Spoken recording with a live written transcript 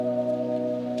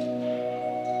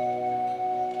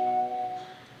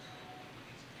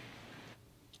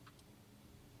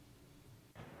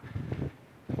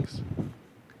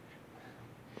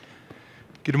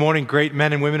Good morning, great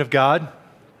men and women of God.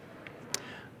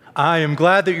 I am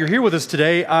glad that you're here with us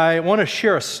today. I want to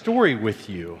share a story with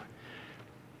you.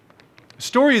 The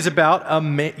story is about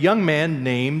a young man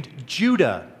named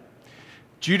Judah.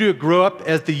 Judah grew up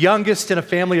as the youngest in a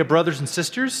family of brothers and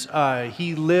sisters.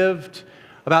 He lived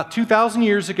about 2,000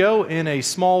 years ago in a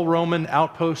small Roman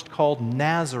outpost called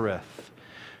Nazareth.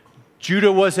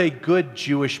 Judah was a good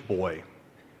Jewish boy.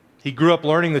 He grew up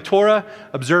learning the Torah,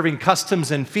 observing customs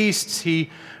and feasts.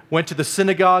 He went to the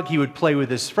synagogue. He would play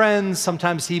with his friends.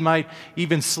 Sometimes he might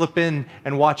even slip in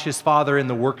and watch his father in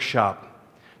the workshop.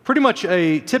 Pretty much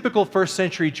a typical first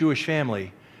century Jewish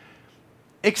family,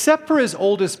 except for his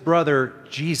oldest brother,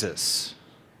 Jesus.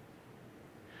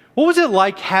 What was it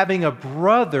like having a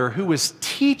brother who was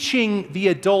teaching the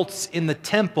adults in the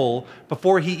temple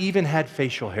before he even had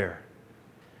facial hair?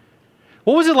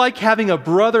 What was it like having a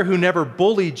brother who never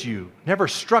bullied you, never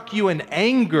struck you in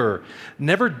anger,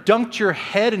 never dunked your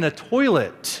head in a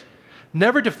toilet,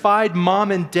 never defied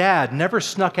mom and dad, never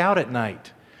snuck out at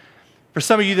night? For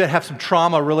some of you that have some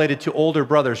trauma related to older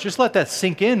brothers, just let that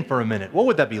sink in for a minute. What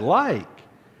would that be like?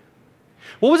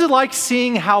 What was it like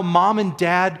seeing how mom and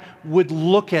dad would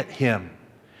look at him?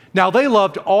 Now, they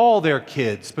loved all their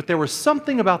kids, but there was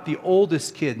something about the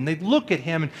oldest kid, and they'd look at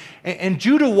him, and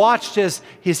Judah watched as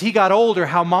he got older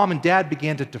how mom and dad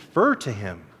began to defer to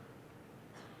him.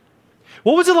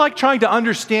 What was it like trying to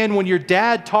understand when your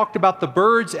dad talked about the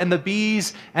birds and the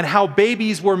bees and how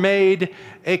babies were made,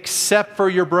 except for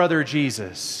your brother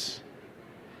Jesus?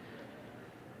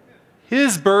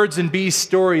 His birds and bees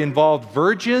story involved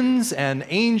virgins and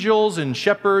angels and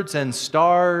shepherds and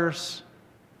stars.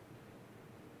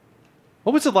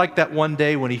 What was it like that one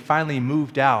day when he finally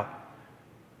moved out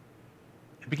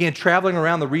and began traveling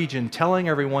around the region telling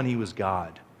everyone he was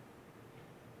God?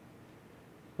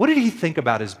 What did he think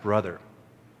about his brother?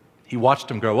 He watched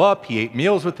him grow up, he ate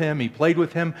meals with him, he played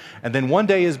with him, and then one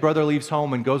day his brother leaves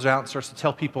home and goes out and starts to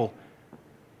tell people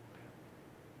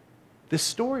this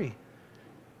story.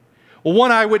 Well,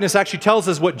 one eyewitness actually tells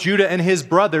us what Judah and his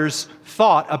brothers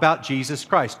thought about Jesus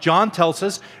Christ. John tells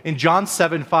us in John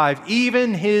 7:5,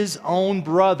 even his own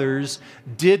brothers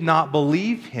did not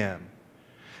believe him.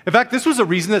 In fact, this was a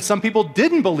reason that some people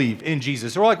didn't believe in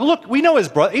Jesus. They were like, look, we know his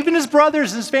brother, even his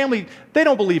brothers, his family, they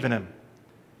don't believe in him.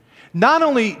 Not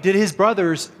only did his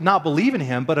brothers not believe in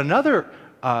him, but another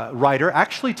writer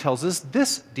actually tells us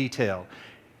this detail.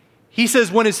 He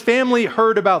says, when his family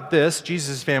heard about this,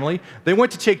 Jesus' family, they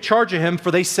went to take charge of him,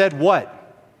 for they said,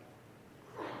 what?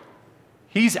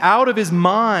 He's out of his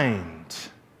mind.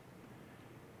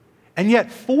 And yet,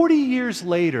 40 years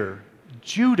later,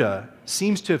 Judah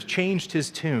seems to have changed his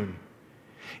tune.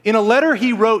 In a letter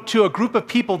he wrote to a group of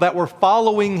people that were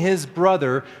following his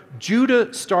brother,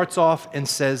 Judah starts off and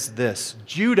says this,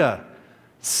 Judah,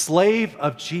 slave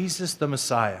of Jesus the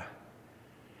Messiah.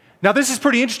 Now, this is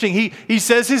pretty interesting. He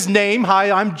says his name, hi,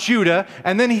 I'm Judah,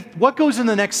 and then what goes in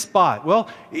the next spot? Well,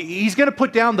 he's going to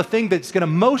put down the thing that's going to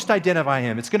most identify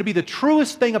him. It's going to be the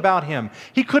truest thing about him.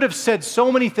 He could have said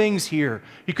so many things here.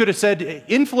 He could have said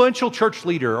influential church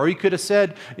leader, or he could have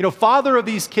said, father of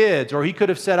these kids, or he could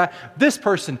have said this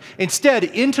person. Instead,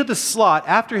 into the slot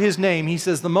after his name, he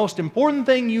says the most important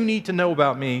thing you need to know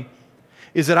about me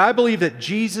is that I believe that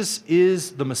Jesus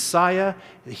is the Messiah,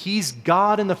 he's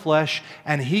God in the flesh,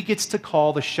 and he gets to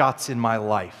call the shots in my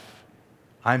life.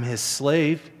 I'm his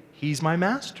slave, he's my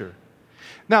master.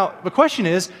 Now, the question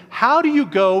is, how do you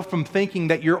go from thinking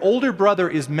that your older brother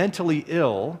is mentally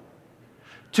ill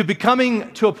to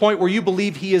becoming to a point where you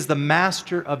believe he is the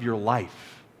master of your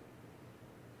life?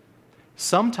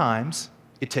 Sometimes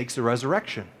it takes a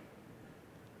resurrection.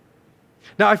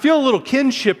 Now, I feel a little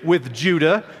kinship with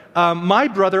Judah. My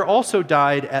brother also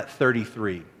died at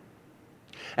 33.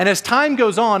 And as time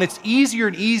goes on, it's easier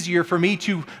and easier for me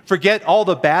to forget all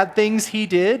the bad things he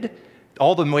did,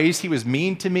 all the ways he was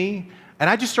mean to me, and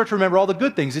I just start to remember all the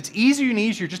good things. It's easier and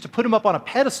easier just to put him up on a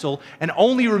pedestal and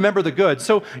only remember the good.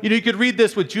 So, you could read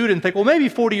this with Judah and think, well, maybe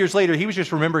 40 years later, he was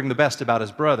just remembering the best about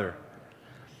his brother.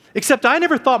 Except I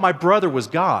never thought my brother was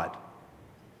God.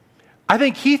 I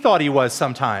think he thought he was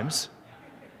sometimes,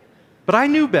 but I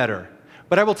knew better.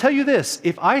 But I will tell you this,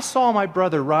 if I saw my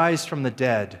brother rise from the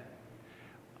dead,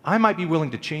 I might be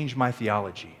willing to change my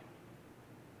theology.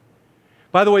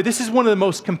 By the way, this is one of the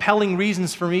most compelling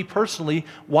reasons for me personally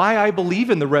why I believe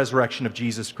in the resurrection of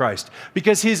Jesus Christ.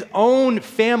 Because his own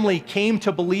family came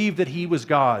to believe that he was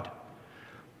God.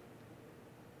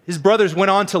 His brothers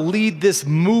went on to lead this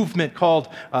movement called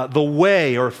the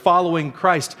Way, or following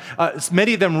Christ.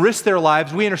 Many of them risked their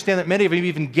lives. We understand that many of them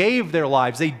even gave their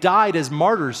lives. They died as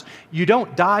martyrs. You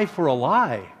don't die for a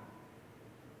lie.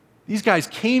 These guys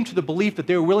came to the belief that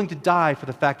they were willing to die for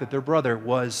the fact that their brother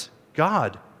was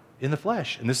God in the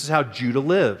flesh. And this is how Judah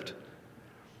lived.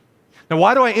 Now,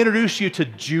 why do I introduce you to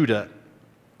Judah?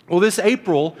 Well, this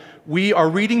April, we are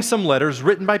reading some letters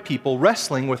written by people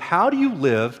wrestling with how do you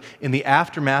live in the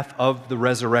aftermath of the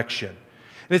resurrection.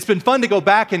 And it's been fun to go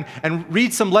back and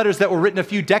read some letters that were written a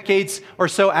few decades or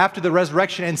so after the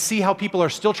resurrection and see how people are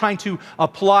still trying to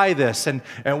apply this. And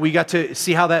we got to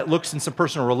see how that looks in some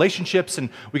personal relationships, and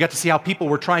we got to see how people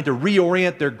were trying to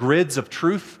reorient their grids of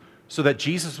truth so that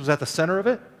Jesus was at the center of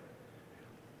it.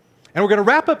 And we're going to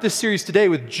wrap up this series today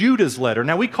with Judah's letter.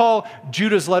 Now, we call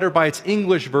Judah's letter by its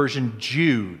English version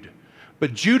Jude.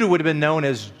 But Judah would have been known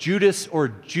as Judas or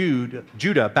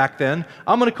Judah back then.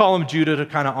 I'm going to call him Judah to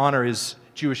kind of honor his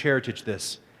Jewish heritage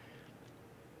this.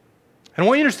 And I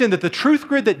want you to understand that the truth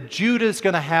grid that Judah is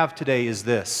going to have today is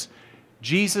this.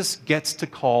 Jesus gets to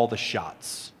call the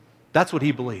shots. That's what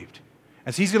he believed.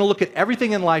 And so he's going to look at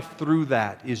everything in life through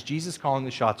that. Is Jesus calling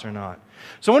the shots or not?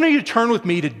 So I want you to turn with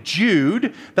me to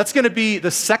Jude. That's going to be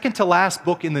the second to last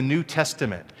book in the New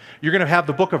Testament. You're going to have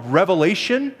the book of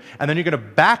Revelation, and then you're going to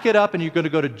back it up, and you're going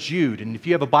to go to Jude. And if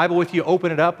you have a Bible with you,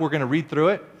 open it up. We're going to read through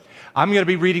it. I'm going to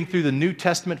be reading through the New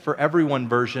Testament for Everyone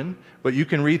version, but you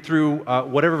can read through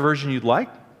whatever version you'd like.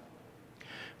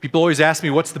 People always ask me,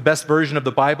 what's the best version of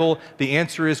the Bible? The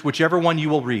answer is whichever one you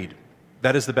will read.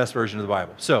 That is the best version of the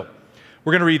Bible. So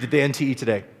we're going to read the NTE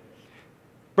today.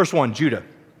 Verse 1, Judah.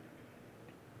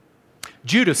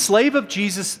 Judah, slave of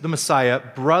Jesus the Messiah,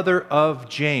 brother of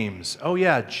James. Oh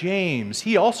yeah, James.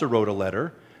 He also wrote a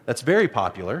letter that's very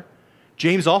popular.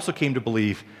 James also came to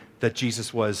believe that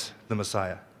Jesus was the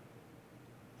Messiah.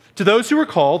 To those who are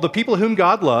called, the people whom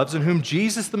God loves and whom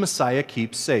Jesus the Messiah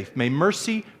keeps safe, may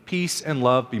mercy, peace, and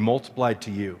love be multiplied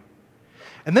to you.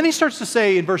 And then he starts to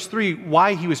say in verse 3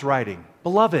 why he was writing.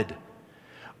 Beloved,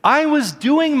 I was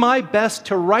doing my best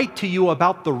to write to you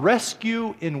about the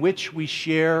rescue in which we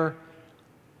share,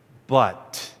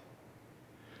 but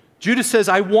Judah says,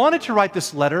 I wanted to write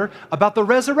this letter about the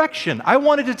resurrection. I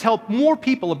wanted to tell more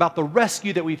people about the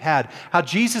rescue that we've had, how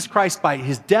Jesus Christ, by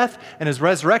his death and his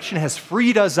resurrection, has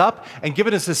freed us up and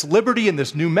given us this liberty and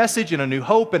this new message and a new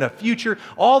hope and a future,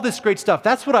 all this great stuff.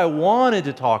 That's what I wanted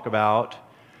to talk about.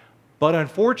 But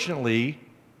unfortunately,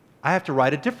 I have to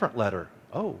write a different letter.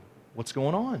 Oh, what's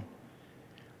going on?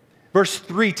 Verse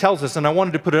 3 tells us, and I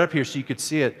wanted to put it up here so you could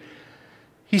see it.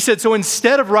 He said, so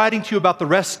instead of writing to you about the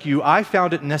rescue, I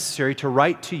found it necessary to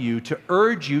write to you to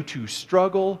urge you to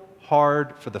struggle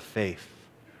hard for the faith,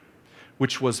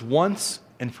 which was once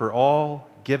and for all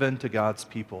given to God's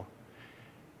people.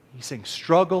 He's saying,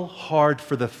 struggle hard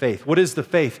for the faith. What is the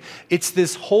faith? It's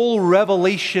this whole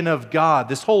revelation of God,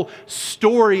 this whole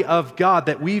story of God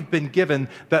that we've been given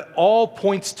that all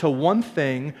points to one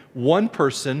thing, one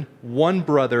person, one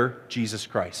brother, Jesus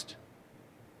Christ.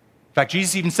 In fact,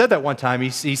 Jesus even said that one time. He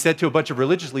said to a bunch of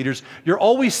religious leaders, you're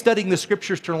always studying the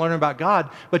scriptures to learn about God,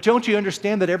 but don't you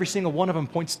understand that every single one of them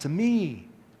points to me?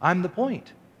 I'm the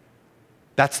point.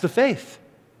 That's the faith.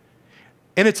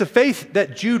 And it's a faith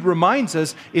that Jude reminds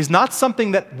us is not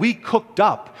something that we cooked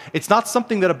up. It's not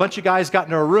something that a bunch of guys got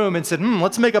into a room and said,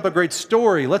 let's make up a great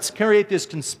story. Let's create this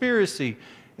conspiracy.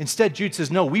 Instead, Jude says,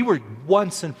 no, we were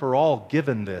once and for all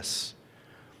given this.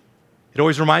 It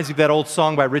always reminds me of that old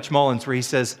song by Rich Mullins where he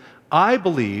says, I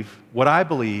believe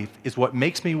is what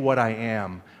makes me what I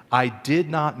am. I did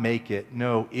not make it.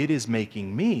 No, it is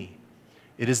making me.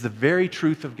 It is the very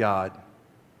truth of God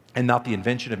and not the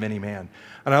invention of any man.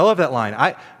 And I love that line.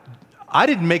 I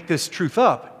didn't make this truth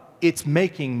up. It's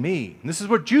making me. And this is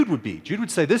what Jude would be. Jude would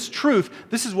say, this truth,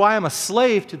 this is why I'm a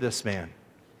slave to this man.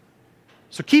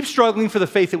 So keep struggling for the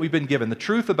faith that we've been given, the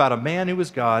truth about a man who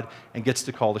is God and gets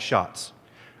to call the shots.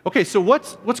 Okay, so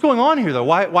what's going on here, though?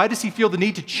 Why does he feel the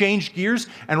need to change gears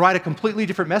and write a completely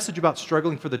different message about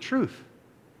struggling for the truth?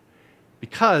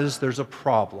 Because there's a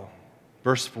problem.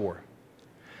 Verse 4.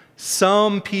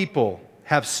 Some people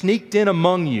have sneaked in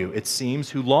among you, it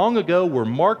seems, who long ago were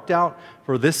marked out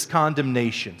for this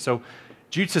condemnation. So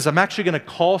Jude says, I'm actually going to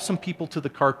call some people to the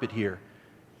carpet here.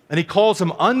 And he calls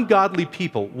them ungodly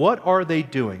people. What are they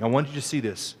doing? I want you to see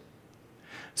this.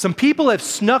 Some people have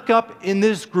snuck up in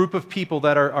this group of people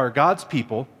that are God's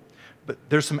people, but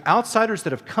there's some outsiders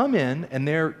that have come in and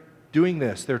they're doing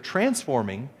this. They're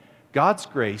transforming God's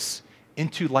grace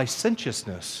into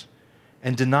licentiousness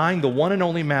and denying the one and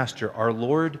only Master, our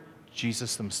Lord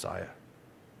Jesus the Messiah.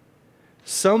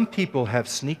 Some people have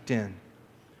sneaked in.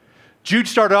 Judah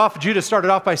started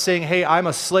off by saying, hey, I'm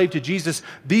a slave to Jesus.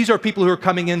 These are people who are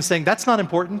coming in saying, that's not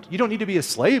important. You don't need to be a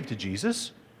slave to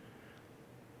Jesus.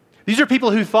 These are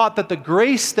people who thought that the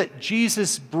grace that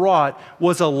Jesus brought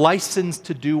was a license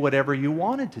to do whatever you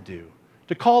wanted to do,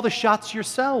 to call the shots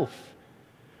yourself.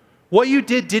 What you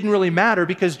did didn't really matter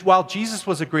because while Jesus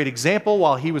was a great example,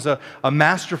 while he was a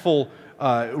masterful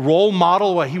role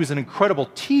model, while he was an incredible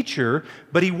teacher,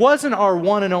 but he wasn't our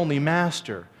one and only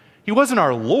master. He wasn't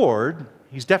our Lord.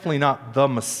 He's definitely not the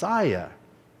Messiah.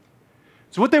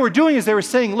 So what they were doing is they were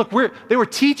saying, look, they were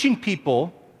teaching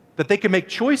people that they could make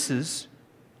choices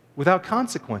without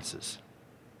consequences.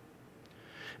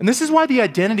 And this is why the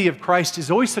identity of Christ is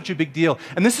always such a big deal.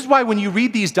 And this is why when you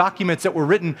read these documents that were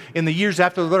written in the years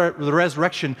after the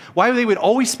resurrection, why they would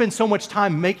always spend so much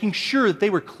time making sure that they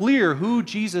were clear who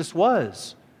Jesus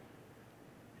was.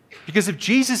 Because if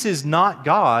Jesus is not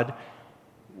God,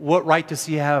 what right does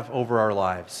he have over our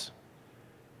lives?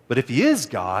 But if he is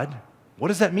God, what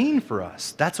does that mean for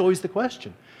us? That's always the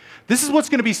question. This is what's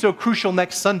going to be so crucial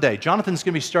next Sunday. Jonathan's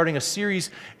going to be starting a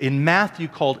series in Matthew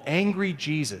called Angry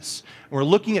Jesus. And we're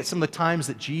looking at some of the times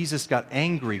that Jesus got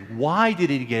angry. Why did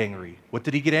he get angry? What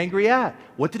did he get angry at?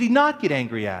 What did he not get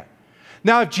angry at?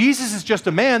 Now, if Jesus is just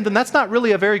a man, then that's not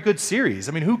really a very good series.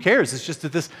 I mean, who cares? It's just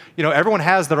that everyone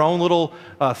has their own little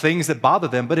things that bother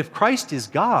them. But if Christ is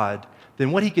God,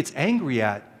 then what he gets angry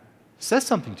at says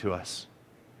something to us.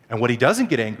 And what he doesn't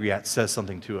get angry at says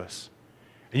something to us.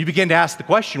 And you begin to ask the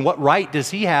question, what right does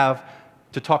he have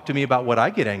to talk to me about what I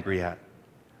get angry at?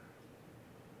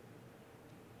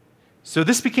 So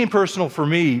this became personal for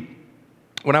me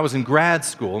when I was in grad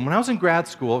school. And when I was in grad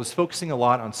school, I was focusing a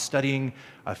lot on studying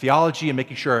theology and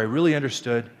making sure I really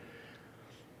understood.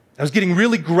 I was getting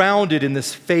really grounded in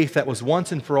this faith that was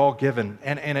once and for all given.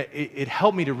 And it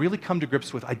helped me to really come to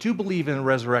grips with, I do believe in a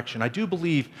resurrection. I do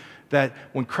believe that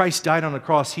when Christ died on the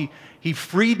cross, he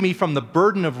freed me from the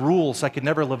burden of rules I could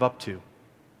never live up to.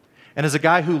 And as a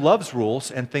guy who loves rules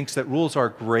and thinks that rules are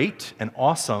great and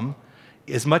awesome,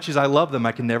 as much as I love them,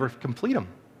 I can never complete them.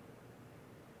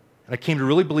 And I came to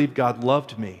really believe God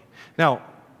loved me. Now,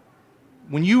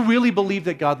 when you really believe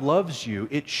that God loves you,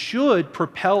 it should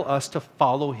propel us to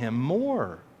follow him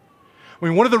more. I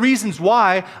mean, one of the reasons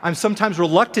why I'm sometimes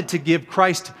reluctant to give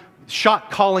Christ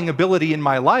shot calling ability in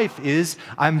my life is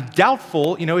I'm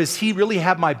doubtful, does he really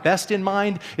have my best in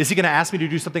mind? Is he going to ask me to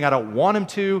do something I don't want him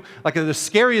to? Like the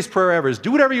scariest prayer ever is,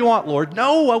 do whatever you want, Lord.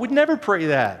 No, I would never pray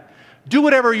that. Do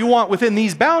whatever you want within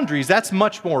these boundaries. That's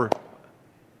much more.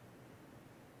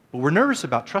 But we're nervous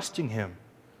about trusting him.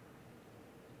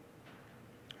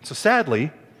 So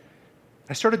sadly,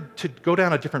 I started to go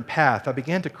down a different path. I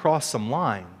began to cross some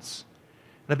lines.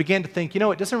 And I began to think, it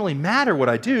doesn't really matter what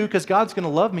I do because God's going to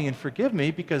love me and forgive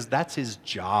me because that's his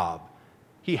job.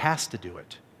 He has to do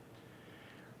it.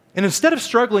 And instead of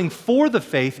struggling for the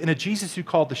faith in a Jesus who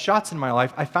called the shots in my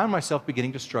life, I found myself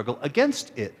beginning to struggle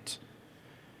against it.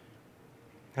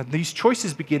 And these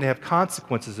choices began to have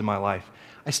consequences in my life.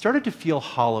 I started to feel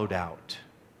hollowed out.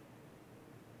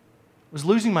 I was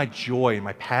losing my joy,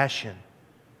 my passion,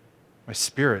 my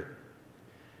spirit.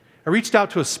 I reached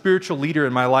out to a spiritual leader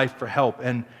in my life for help,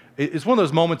 and it's one of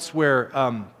those moments where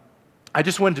I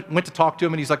just went to talk to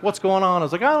him, and he's like, what's going on? I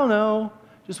was like, I don't know.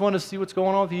 Just wanted to see what's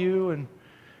going on with you. And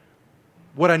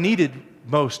what I needed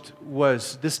most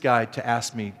was this guy to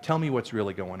ask me, tell me what's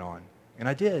really going on. And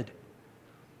I did.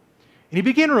 And he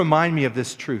began to remind me of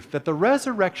this truth, that the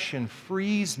resurrection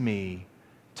frees me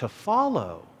to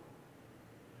follow.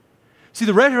 See,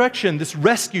 the resurrection, this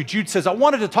rescue, Jude says, I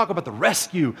wanted to talk about the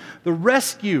rescue. The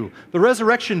rescue. The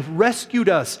resurrection rescued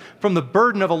us from the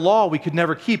burden of a law we could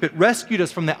never keep. It rescued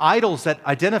us from the idols that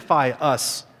identify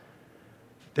us.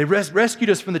 They rescued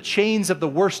us from the chains of the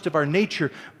worst of our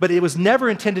nature, but it was never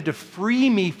intended to free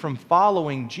me from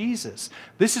following Jesus.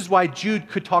 This is why Jude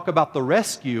could talk about the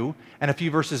rescue and a few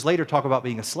verses later talk about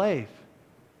being a slave.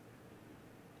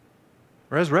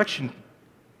 Resurrection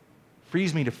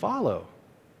frees me to follow.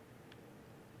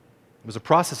 It was a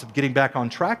process of getting back on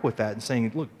track with that and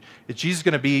saying, look, is Jesus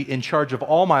going to be in charge of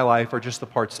all my life or just the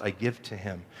parts I give to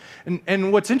him?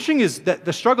 And what's interesting is that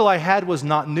the struggle I had was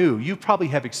not new. You probably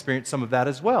have experienced some of that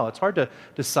as well. It's hard to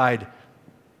decide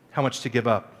how much to give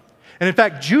up. And in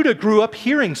fact, Judah grew up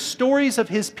hearing stories of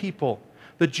his people,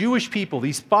 the Jewish people,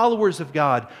 these followers of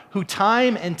God, who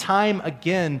time and time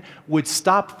again would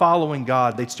stop following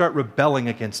God. They'd start rebelling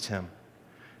against him.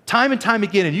 Time and time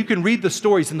again, and you can read the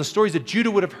stories and the stories that Judah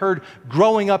would have heard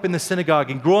growing up in the synagogue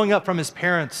and growing up from his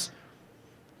parents,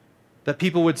 that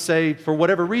people would say, for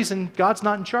whatever reason, God's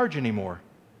not in charge anymore.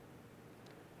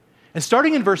 And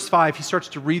starting in verse 5, he starts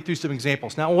to read through some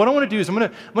examples. Now, what I want to do is I'm going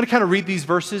to kind of read these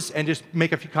verses and just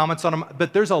make a few comments on them,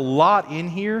 but there's a lot in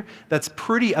here that's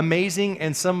pretty amazing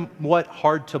and somewhat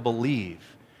hard to believe.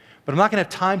 But I'm not going to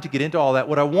have time to get into all that.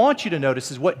 What I want you to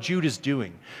notice is what Jude is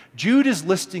doing. Jude is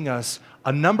listing us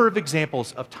a number of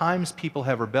examples of times people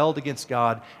have rebelled against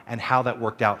God and how that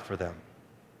worked out for them.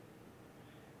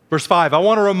 Verse 5, I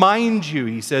want to remind you,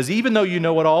 he says, even though you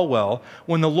know it all well,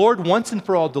 when the Lord once and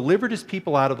for all delivered his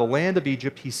people out of the land of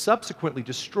Egypt, he subsequently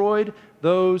destroyed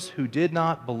those who did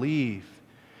not believe.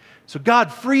 So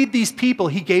God freed these people.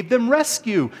 He gave them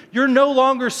rescue. You're no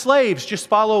longer slaves. Just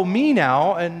follow me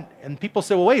now. And people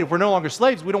say, well, wait, if we're no longer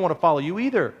slaves, we don't want to follow you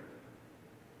either.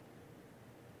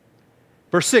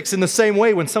 Verse 6, in the same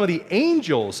way, when some of the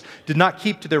angels did not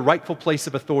keep to their rightful place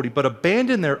of authority, but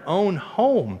abandoned their own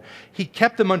home, he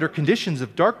kept them under conditions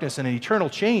of darkness and an eternal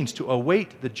change to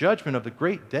await the judgment of the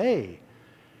great day.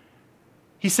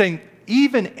 He's saying,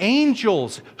 even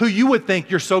angels who you would think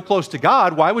you're so close to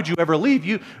God, why would you ever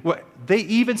leave?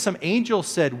 Even some angels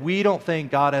said, we don't think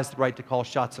God has the right to call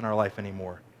shots in our life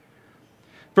anymore.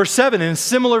 Verse 7, in a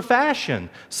similar fashion,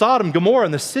 Sodom, Gomorrah,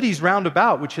 and the cities round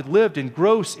about, which had lived in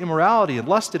gross immorality and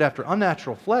lusted after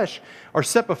unnatural flesh, are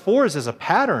set before us as a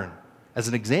pattern, as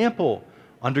an example,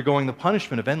 undergoing the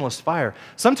punishment of endless fire.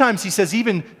 Sometimes he says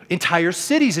even entire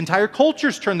cities, entire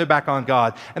cultures turn their back on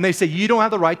God, and they say, you don't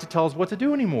have the right to tell us what to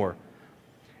do anymore.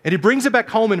 And he brings it back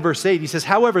home in verse 8. He says,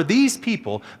 however, these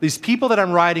people that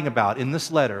I'm writing about in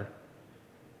this letter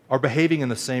are behaving in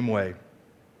the same way.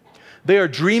 They are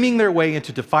dreaming their way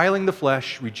into defiling the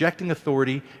flesh, rejecting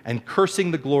authority, and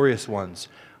cursing the glorious ones.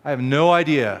 I have no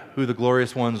idea who the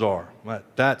glorious ones are. But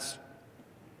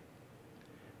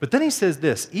then he says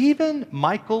this, even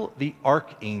Michael the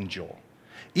archangel,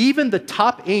 even the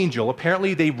top angel,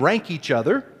 apparently they rank each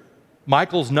other.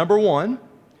 Michael's number one.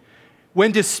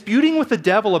 When disputing with the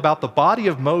devil about the body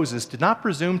of Moses, did not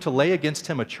presume to lay against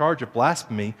him a charge of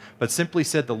blasphemy, but simply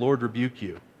said, the Lord rebuke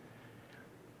you.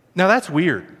 Now that's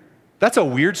weird. That's a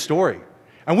weird story.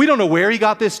 And we don't know where he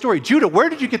got this story. Judah, where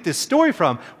did you get this story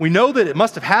from? We know that it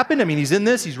must have happened. I mean, he's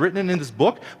written it in this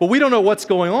book, but we don't know what's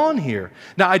going on here.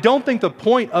 Now, I don't think the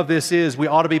point of this is we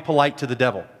ought to be polite to the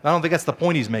devil. I don't think that's the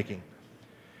point he's making.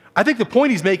 I think the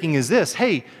point he's making is this,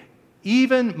 hey,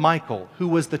 even Michael, who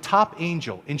was the top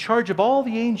angel, in charge of all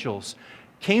the angels,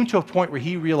 came to a point where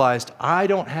he realized, I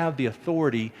don't have the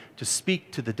authority to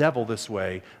speak to the devil this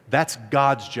way. That's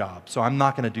God's job, so I'm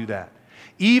not going to do that.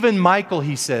 Even Michael,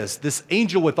 he says, this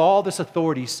angel with all this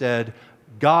authority said,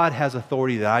 God has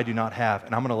authority that I do not have,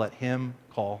 and I'm going to let him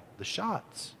call the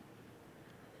shots.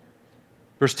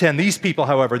 Verse 10, these people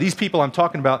I'm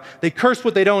talking about, they curse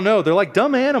what they don't know. They're like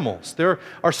dumb animals. There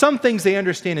are some things they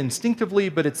understand instinctively,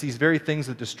 but it's these very things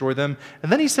that destroy them.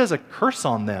 And then he says a curse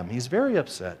on them. He's very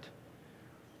upset.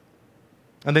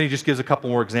 And then he just gives a couple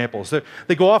more examples.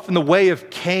 They go off in the way of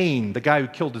Cain, the guy who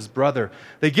killed his brother.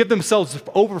 They give themselves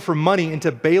over for money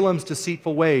into Balaam's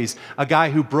deceitful ways, a guy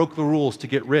who broke the rules to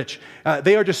get rich.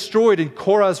 They are destroyed in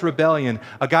Korah's rebellion,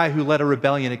 a guy who led a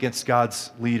rebellion against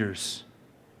God's leaders.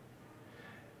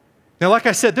 Now, like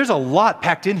I said, there's a lot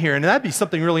packed in here, and that'd be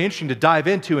something really interesting to dive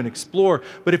into and explore.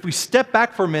 But if we step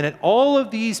back for a minute, all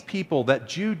of these people that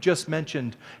Jude just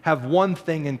mentioned have one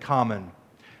thing in common.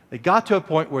 They got to a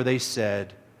point where they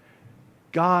said,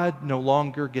 God no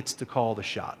longer gets to call the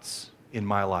shots in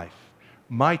my life.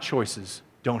 My choices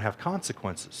don't have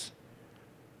consequences.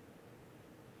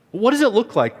 What does it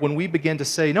look like when we begin to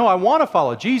say, no, I want to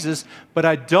follow Jesus, but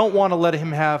I don't want to let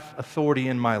him have authority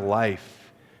in my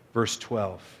life? Verse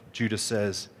 12, Judah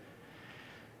says,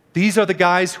 these are the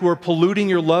guys who are polluting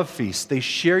your love feast. They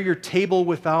share your table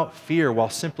without fear while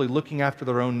simply looking after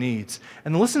their own needs.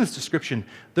 And listen to this description.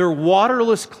 They're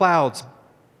waterless clouds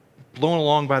blown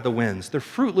along by the winds. They're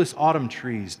fruitless autumn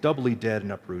trees, doubly dead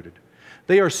and uprooted.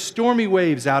 They are stormy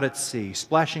waves out at sea,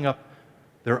 splashing up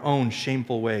their own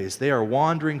shameful ways. They are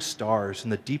wandering stars,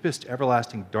 and the deepest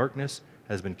everlasting darkness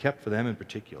has been kept for them in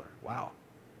particular. Wow.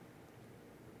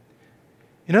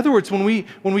 In other words, when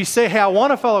we say, hey, I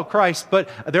want to follow Christ, but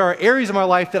there are areas of my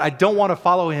life that I don't want to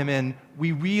follow him in,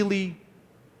 we really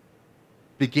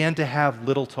begin to have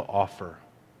little to offer.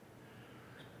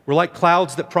 We're like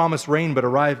clouds that promise rain but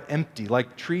arrive empty,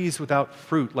 like trees without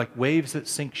fruit, like waves that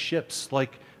sink ships,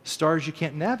 like stars you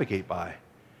can't navigate by.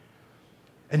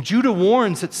 And Judah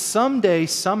warns that someday,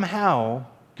 somehow,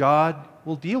 God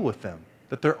will deal with them,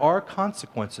 that there are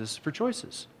consequences for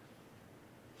choices.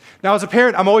 Now, as a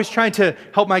parent, I'm always trying to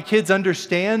help my kids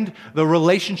understand the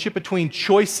relationship between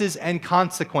choices and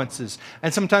consequences.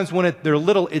 And sometimes when they're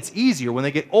little, it's easier. When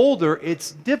they get older,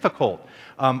 it's difficult.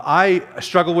 I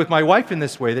struggle with my wife in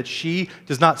this way, that she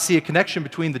does not see a connection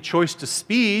between the choice to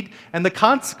speed and the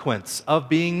consequence of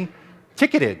being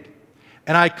ticketed.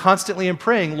 And I constantly am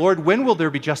praying, Lord, when will there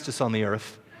be justice on the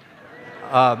earth?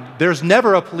 There's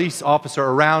never a police officer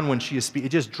around when she is speaking.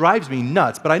 It just drives me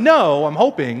nuts. But I'm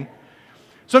hoping.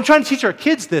 So I'm trying to teach our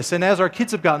kids this, and as our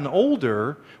kids have gotten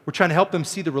older, we're trying to help them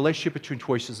see the relationship between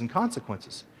choices and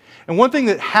consequences. And one thing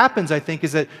that happens, I think,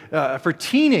 is that for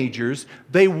teenagers,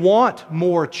 they want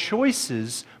more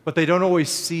choices, but they don't always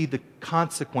see the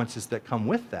consequences that come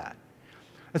with that.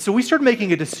 And so we started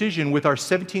making a decision with our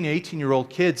 17 and 18-year-old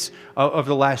kids of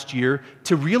the last year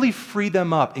to really free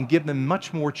them up and give them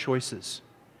much more choices.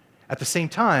 At the same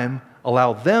time,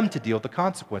 allow them to deal with the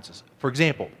consequences. For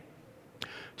example,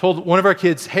 told one of our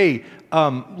kids, hey,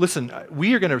 listen,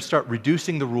 we are going to start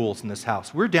reducing the rules in this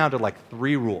house. We're down to like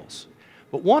 3 rules.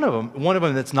 But one of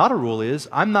them that's not a rule is,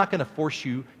 I'm not going to force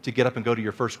you to get up and go to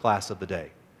your first class of the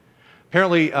day.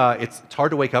 Apparently, it's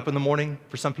hard to wake up in the morning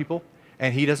for some people,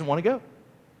 and he doesn't want to go.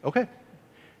 Okay.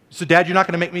 So, Dad, you're not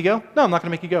going to make me go? No, I'm not going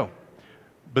to make you go.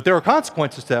 But there are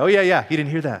consequences to that. Oh, yeah, he didn't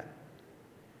hear that.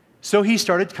 So he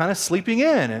started kind of sleeping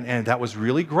in, and that was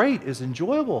really great. It was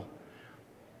enjoyable.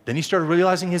 Then he started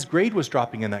realizing his grade was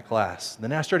dropping in that class.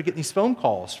 Then I started getting these phone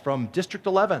calls from District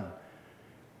 11.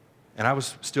 And I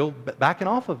was still backing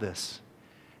off of this.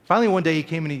 Finally, one day he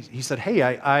came and he said, hey,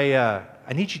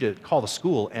 I need you to call the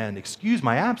school and excuse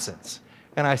my absence.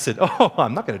 And I said, oh,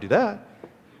 I'm not going to do that.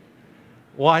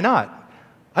 Why not?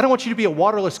 I don't want you to be a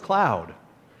waterless cloud,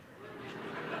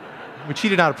 which he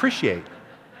did not appreciate.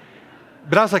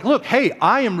 But I was like, look, hey,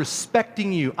 I am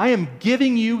respecting you. I am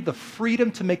giving you the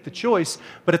freedom to make the choice,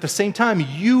 but at the same time,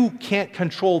 you can't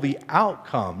control the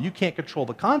outcome. You can't control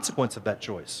the consequence of that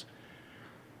choice.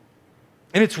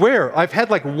 And it's rare. I've had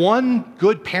like one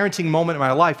good parenting moment in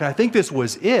my life, and I think this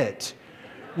was it,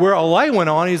 where a light went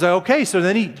on. He's like, okay. So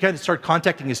then he kind of started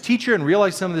contacting his teacher and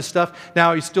realized some of this stuff.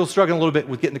 Now he's still struggling a little bit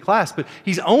with getting to class, but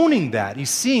he's owning that. He's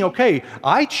seeing, okay,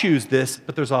 I choose this,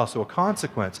 but there's also a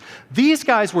consequence. These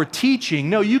guys were teaching,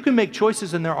 no, you can make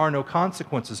choices and there are no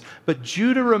consequences. But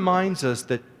Judah reminds us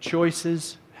that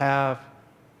choices have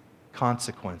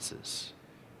consequences.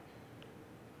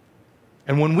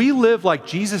 And when we live like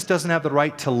Jesus doesn't have the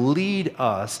right to lead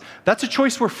us, that's a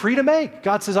choice we're free to make.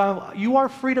 God says, you are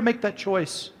free to make that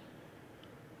choice.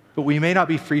 But we may not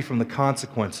be free from the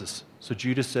consequences. So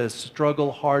Judah says,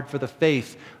 struggle hard for the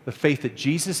faith that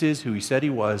Jesus is who he said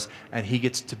he was, and he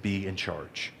gets to be in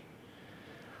charge.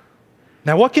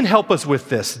 Now, what can help us with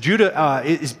this? Judah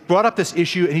has brought up this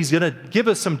issue, and he's going to give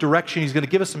us some direction. He's going to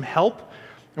give us some help.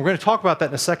 And we're going to talk about that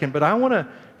in a second. But I want to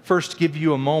first give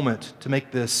you a moment to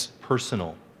make this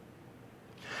personal.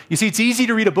 You see, it's easy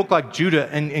to read a book like Judah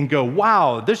and go,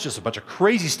 wow, there's just a bunch of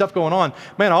crazy stuff going on.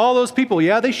 Man, all those people,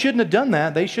 yeah, they shouldn't have done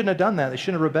that. They shouldn't have done that. They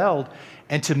shouldn't have rebelled.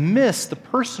 And to miss the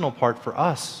personal part for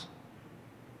us.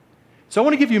 So I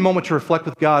want to give you a moment to reflect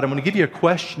with God. I'm going to give you a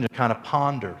question to kind of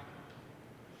ponder.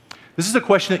 This is a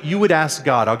question that you would ask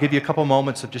God. I'll give you a couple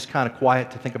moments of just kind of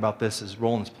quiet to think about this as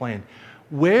Roland's playing.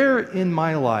 Where in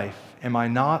my life am I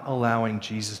not allowing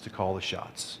Jesus to call the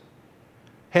shots?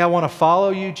 Hey, I want to follow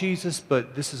you, Jesus,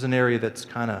 but this is an area that's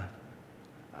kind of,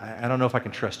 I don't know if I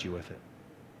can trust you with it.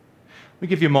 Let me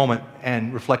give you a moment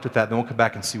and reflect with that, then we'll come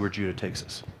back and see where Judah takes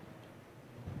us.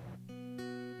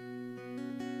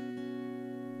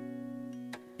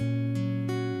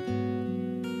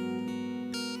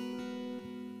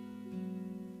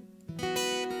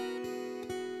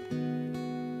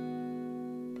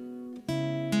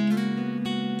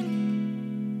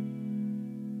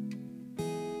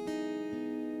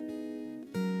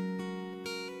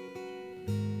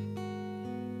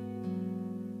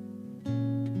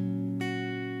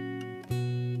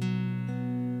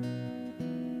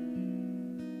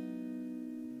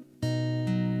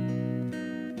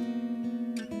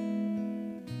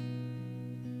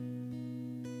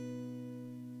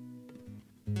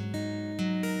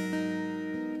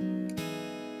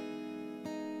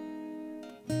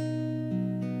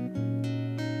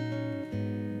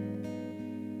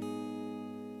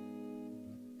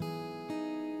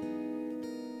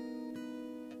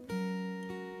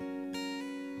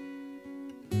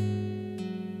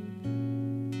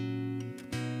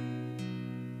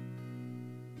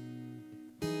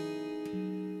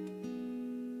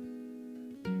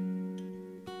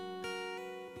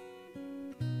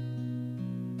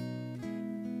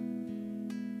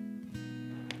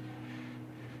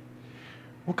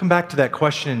 We'll come back to that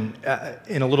question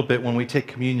in a little bit when we take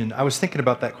communion. I was thinking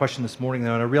about that question this morning,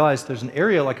 though, and I realized there's an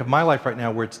area like of my life right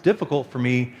now where it's difficult for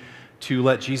me to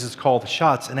let Jesus call the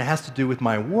shots, and it has to do with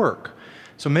my work.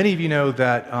 So many of you know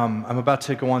that I'm about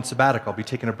to go on sabbatical. I'll be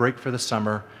taking a break for the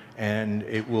summer, and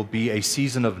it will be a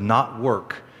season of not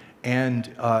work. And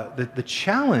a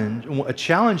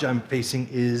challenge I'm facing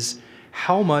is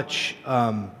how much,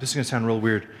 this is going to sound real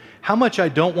weird, how much I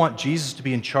don't want Jesus to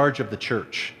be in charge of the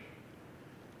church.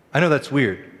 I know that's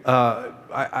weird.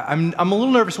 I'm a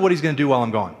little nervous what he's going to do while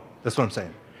I'm gone. That's what I'm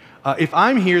saying. If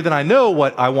I'm here, then I know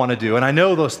what I want to do, and I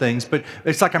know those things, but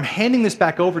it's like I'm handing this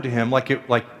back over to him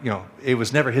it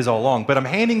was never his all along, but I'm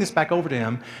handing this back over to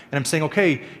him, and I'm saying,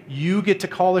 okay, you get to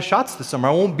call the shots this summer.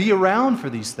 I won't be around for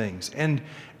these things. And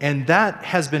that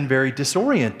has been very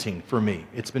disorienting for me.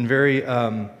 It's been very,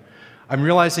 I'm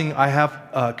realizing I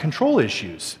have control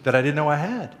issues that I didn't know I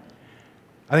had.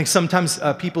 I think sometimes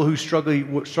people who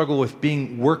struggle with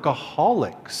being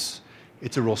workaholics,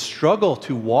 it's a real struggle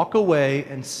to walk away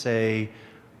and say,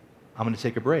 I'm going to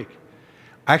take a break.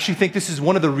 I actually think this is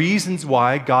one of the reasons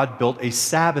why God built a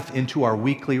Sabbath into our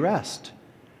weekly rest.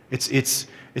 It's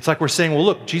like we're saying, well,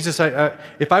 look, Jesus,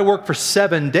 if I work for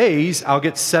 7 days, I'll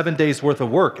get 7 days worth of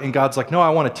work. And God's like, no,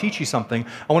 I want to teach you something.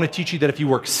 I want to teach you that if you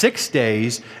work 6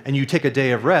 days and you take a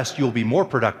day of rest, you'll be more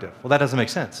productive. Well, that doesn't make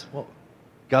sense. Well,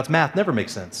 God's math never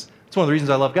makes sense. It's one of the reasons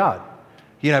I love God.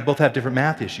 He and I both have different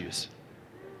math issues.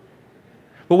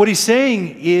 But what he's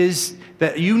saying is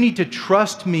that you need to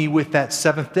trust me with that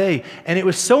seventh day. And it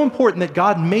was so important that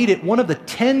God made it one of the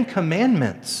 10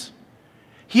 commandments.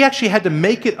 He actually had to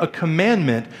make it a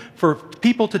commandment for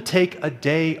people to take a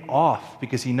day off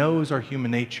because he knows our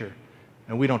human nature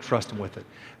and we don't trust him with it.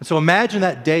 And so imagine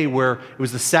that day where it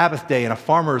was the Sabbath day and a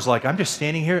farmer is like, I'm just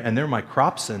standing here and they're my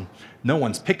crops and no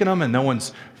one's picking them and no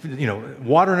one's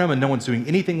watering them and no one's doing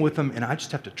anything with them and I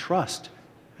just have to trust.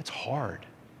 That's hard.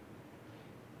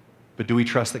 But do we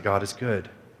trust that God is good?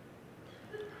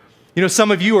 Some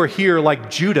of you are here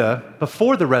like Judah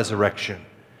before the resurrection.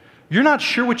 You're not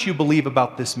sure what you believe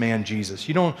about this man, Jesus.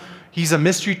 He's a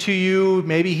mystery to you.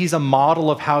 Maybe he's a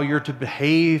model of how you're to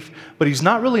behave, but he's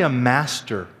not really a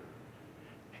master.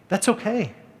 That's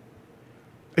okay.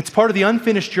 It's part of the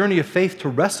unfinished journey of faith to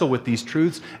wrestle with these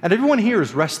truths, and everyone here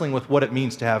is wrestling with what it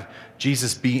means to have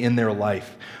Jesus be in their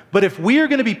life. But if we are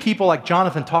going to be people like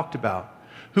Jonathan talked about,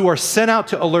 who are sent out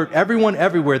to alert everyone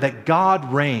everywhere that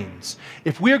God reigns.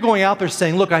 If we are going out there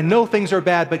saying, look, I know things are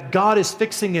bad, but God is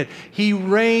fixing it. He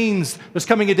reigns. There's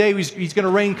coming a day he's going to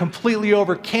reign completely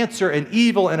over cancer and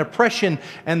evil and oppression,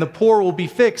 and the poor will be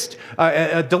fixed,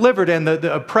 delivered, and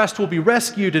the oppressed will be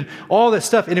rescued, and all that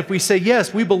stuff. And if we say,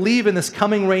 yes, we believe in this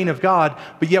coming reign of God,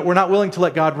 but yet we're not willing to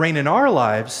let God reign in our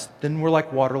lives, then we're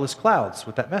like waterless clouds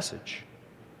with that message.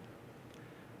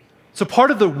 So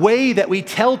part of the way that we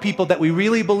tell people that we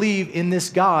really believe in this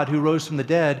God who rose from the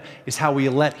dead is how we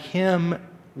let him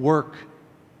work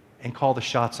and call the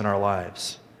shots in our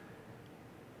lives.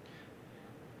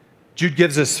 Jude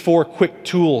gives us 4 quick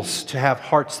tools to have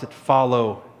hearts that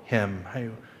follow him.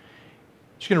 I'm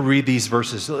just going to read these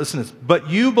verses. Listen to this. But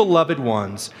you, beloved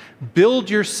ones, build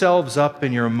yourselves up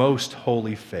in your most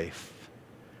holy faith.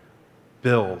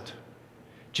 Build.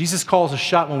 Jesus calls a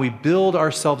shot when we build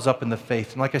ourselves up in the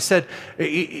faith. And like I said,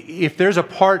 if there's a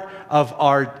part of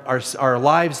our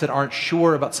lives that aren't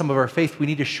sure about some of our faith, we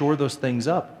need to shore those things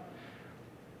up.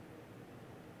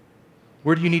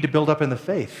 Where do you need to build up in the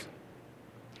faith?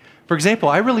 For example,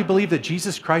 I really believe that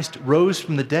Jesus Christ rose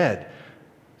from the dead.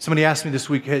 Somebody asked me this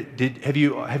week, have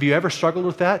you ever struggled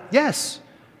with that? Yes.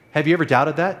 Have you ever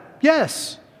doubted that?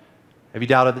 Yes. Have you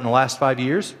doubted it in the last 5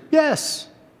 years? Yes.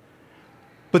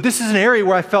 But this is an area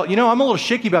where I felt, I'm a little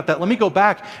shaky about that. Let me go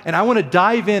back and I want to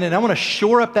dive in and I want to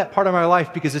shore up that part of my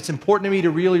life because it's important to me to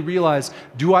really realize,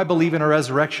 do I believe in a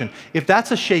resurrection? If that's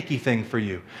a shaky thing for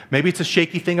you, maybe it's a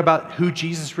shaky thing about who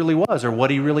Jesus really was or what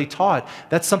he really taught,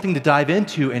 that's something to dive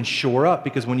into and shore up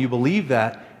because when you believe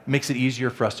that, it makes it easier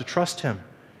for us to trust him.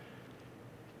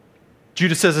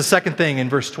 Judas says a second thing in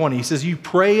verse 20. He says, you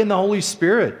pray in the Holy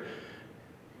Spirit.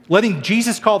 Letting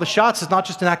Jesus call the shots is not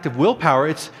just an act of willpower,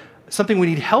 it's something we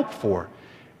need help for.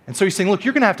 And so he's saying, look,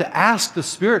 you're going to have to ask the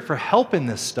Spirit for help in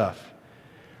this stuff.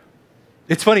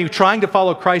 It's funny, trying to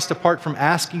follow Christ apart from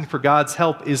asking for God's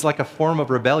help is like a form of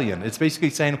rebellion. It's basically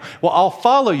saying, well, I'll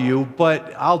follow you,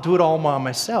 but I'll do it all by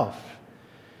myself.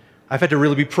 I've had to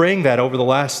really be praying that over the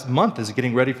last month as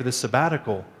getting ready for this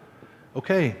sabbatical.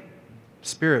 Okay,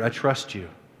 Spirit, I trust you.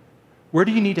 Where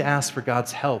do you need to ask for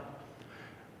God's help?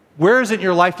 Where is it in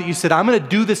your life that you said, I'm going to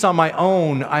do this on my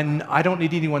own, I don't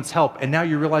need anyone's help, and now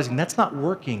you're realizing that's not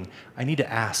working, I need to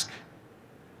ask.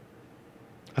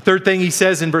 A third thing he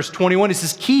says in verse 21, he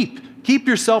says, keep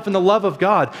yourself in the love of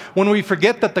God. When we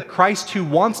forget that the Christ who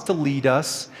wants to lead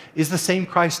us is the same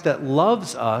Christ that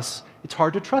loves us, it's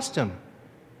hard to trust him.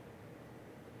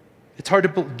 It's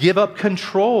hard to give up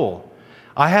control.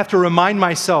 I have to remind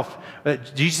myself,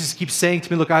 Jesus keeps saying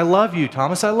to me, look, I love you,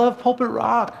 Thomas, I love Pulpit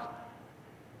Rock.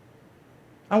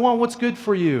 I want what's good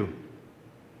for you.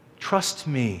 Trust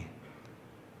me.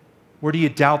 Where do you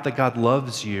doubt that God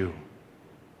loves you?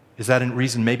 Is that a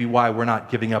reason maybe why we're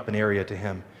not giving up an area to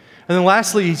him? And then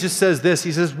lastly, he just says this.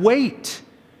 He says, wait.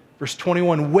 Verse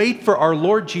 21, wait for our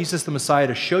Lord Jesus the Messiah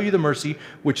to show you the mercy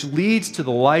which leads to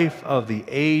the life of the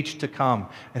age to come.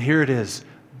 And here it is.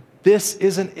 This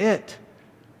isn't it.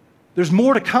 There's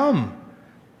more to come.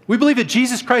 We believe that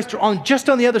Jesus Christ, just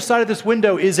on the other side of this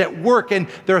window, is at work, and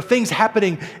there are things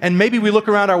happening, and maybe we look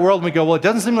around our world and we go, well, it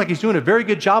doesn't seem like he's doing a very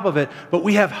good job of it, but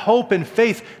we have hope and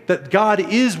faith that God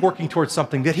is working towards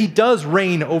something, that he does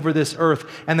reign over this earth,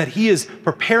 and that he is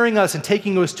preparing us and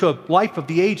taking us to a life of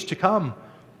the age to come.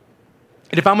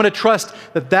 And if I'm going to trust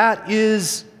that that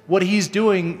is what he's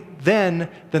doing then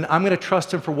I'm going to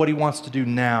trust him for what he wants to do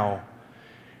now.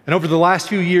 And over the last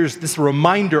few years, this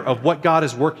reminder of what God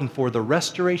is working for, the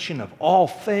restoration of all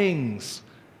things,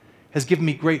 has given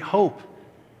me great hope.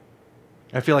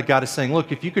 I feel like God is saying,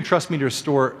 look, if you can trust me to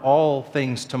restore all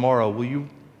things tomorrow, will you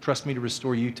trust me to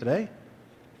restore you today?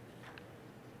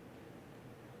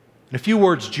 In a few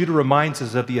words, Judah reminds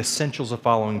us of the essentials of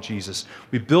following Jesus.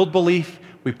 We build belief,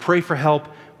 we pray for help,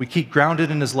 we keep grounded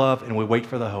in his love, and we wait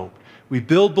for the hope. We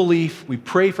build belief, we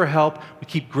pray for help, we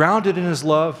keep grounded in his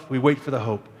love, we wait for the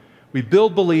hope. We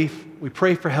build belief, we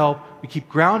pray for help, we keep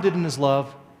grounded in his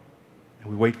love, and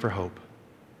we wait for hope.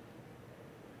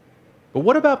 But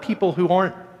what about people who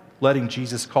aren't letting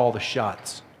Jesus call the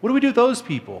shots? What do we do with those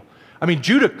people? I mean,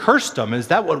 Judah cursed them. Is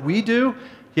that what we do?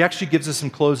 He actually gives us some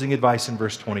closing advice in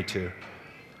verse 22.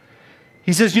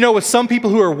 He says, with some people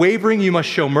who are wavering, you must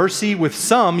show mercy. With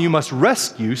some, you must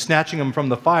rescue, snatching them from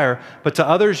the fire. But to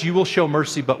others, you will show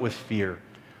mercy, but with fear.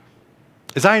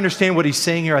 As I understand what he's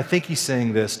saying here, I think he's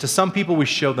saying this. To some people, we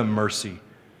show them mercy.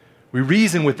 We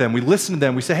reason with them. We listen to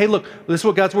them. We say, hey, look, this is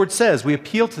what God's word says. We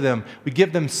appeal to them. We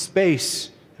give them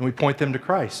space, and we point them to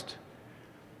Christ.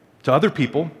 To other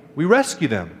people, we rescue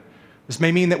them. This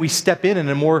may mean that we step in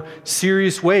a more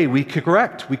serious way. We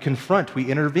correct, we confront, we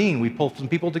intervene, we pull some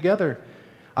people together.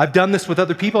 I've done this with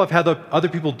other people. I've had other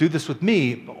people do this with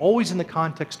me, but always in the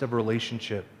context of a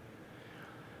relationship.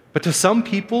 But to some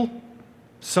people,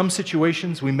 some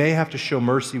situations, we may have to show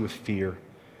mercy with fear,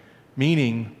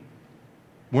 meaning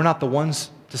we're not the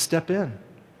ones to step in.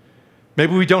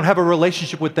 Maybe we don't have a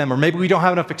relationship with them, or maybe we don't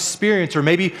have enough experience, or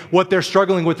maybe what they're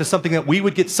struggling with is something that we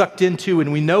would get sucked into,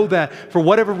 and we know that for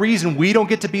whatever reason, we don't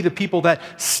get to be the people that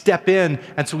step in,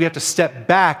 and so we have to step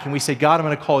back, and we say, God, I'm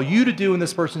going to call you to do in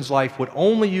this person's life what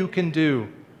only you can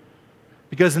do.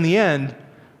 Because in the end,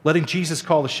 letting Jesus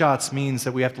call the shots means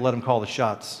that we have to let him call the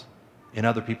shots in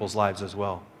other people's lives as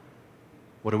well.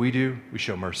 What do? We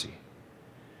show mercy.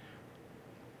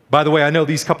 By the way, I know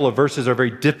these couple of verses are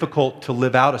very difficult to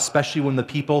live out, especially when the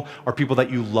people are people that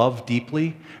you love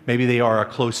deeply. Maybe they are a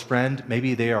close friend.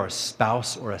 Maybe they are a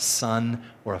spouse or a son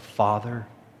or a father.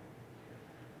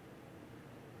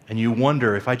 And you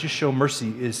wonder, if I just show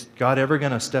mercy, is God ever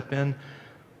going to step in?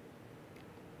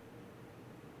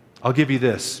 I'll give you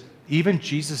this. Even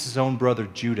Jesus' own brother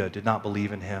Judah did not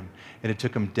believe in him, and it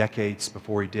took him decades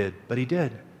before he did, but he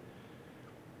did.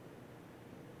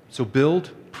 So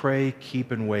build, pray,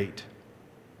 keep, and wait.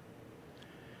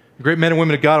 Great men and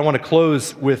women of God, I want to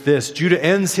close with this. Judah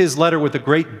ends his letter with a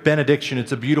great benediction.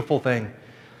 It's a beautiful thing.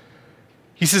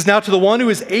 He says, now to the one who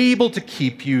is able to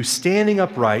keep you standing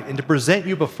upright and to present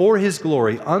you before his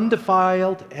glory,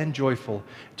 undefiled and joyful,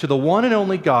 to the one and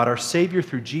only God, our Savior,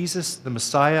 through Jesus, the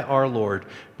Messiah, our Lord,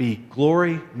 be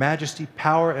glory, majesty,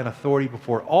 power, and authority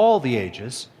before all the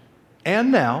ages,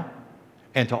 and now,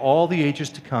 and to all the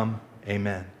ages to come.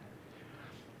 Amen.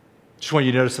 Just want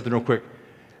you to notice something real quick.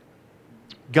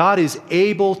 God is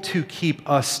able to keep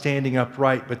us standing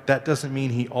upright, but that doesn't mean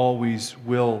he always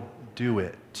will do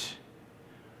it.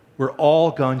 We're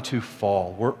all going to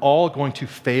fall. We're all going to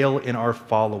fail in our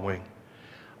following.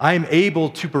 I am able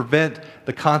to prevent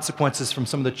the consequences from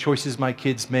some of the choices my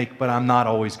kids make, but I'm not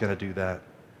always going to do that.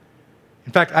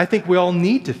 In fact, I think we all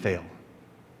need to fail.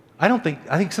 I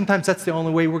think sometimes that's the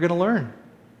only way we're going to learn.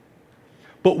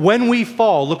 But when we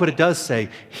fall, look what it does say.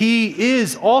 He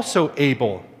is also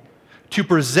able to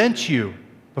present you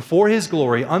before his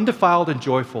glory, undefiled and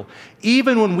joyful,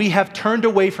 even when we have turned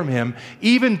away from him,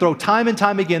 even though time and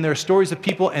time again there are stories of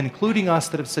people, including us,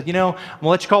 that have said, I'm going to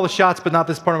let you call the shots, but not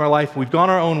this part of our life. We've gone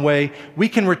our own way. We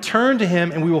can return to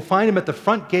him, and we will find him at the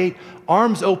front gate,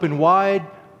 arms open wide,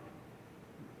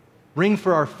 ring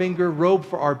for our finger, robe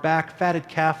for our back, fatted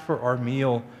calf for our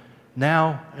meal,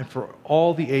 now and for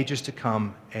all the ages to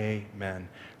come. Amen.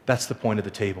 That's the point of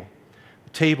the table.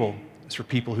 The table is for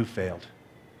people who failed.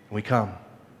 And we come.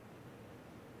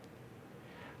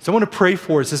 So I want to pray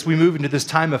for us as we move into this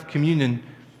time of communion.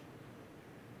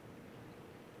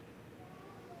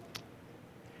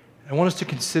 I want us to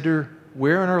consider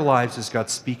where in our lives is God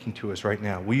speaking to us right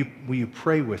now. Will you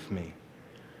pray with me?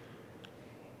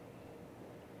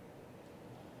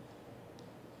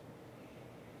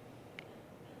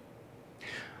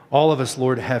 All of us,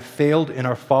 Lord, have failed in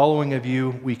our following of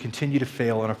you. We continue to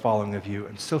fail in our following of you.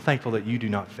 I'm so thankful that you do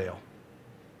not fail.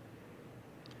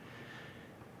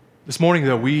 This morning,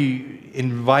 though, we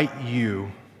invite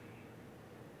you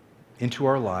into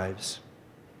our lives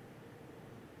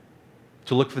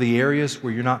to look for the areas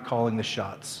where you're not calling the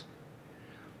shots.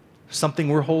 Something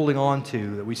we're holding on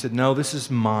to that we said, no, this is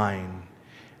mine.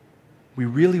 We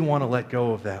really want to let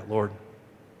go of that, Lord.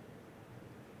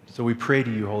 So we pray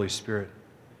to you, Holy Spirit,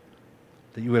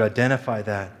 that you would identify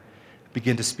that,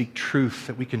 begin to speak truth,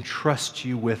 that we can trust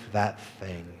you with that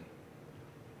thing.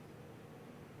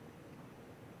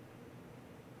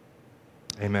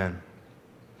 Amen.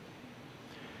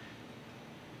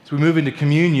 As we move into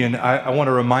communion, I want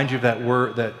to remind you of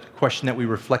that question that we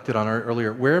reflected on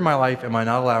earlier. Where in my life am I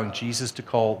not allowing Jesus to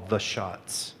call the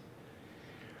shots?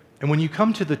 And when you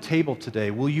come to the table today,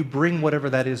 will you bring whatever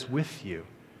that is with you?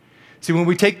 See, when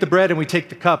we take the bread and we take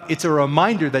the cup, it's a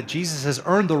reminder that Jesus has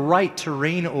earned the right to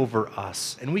reign over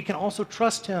us. And we can also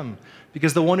trust him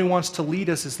because the one who wants to lead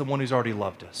us is the one who's already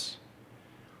loved us.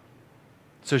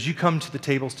 So as you come to the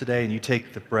tables today and you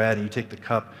take the bread and you take the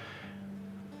cup,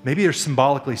 maybe there's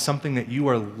symbolically something that you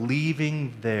are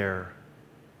leaving there.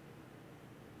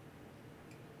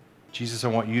 Jesus, I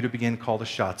want you to begin to call the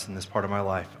shots in this part of my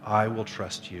life. I will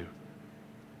trust you.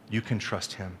 You can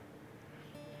trust him.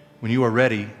 When you are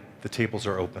ready, the tables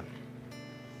are open.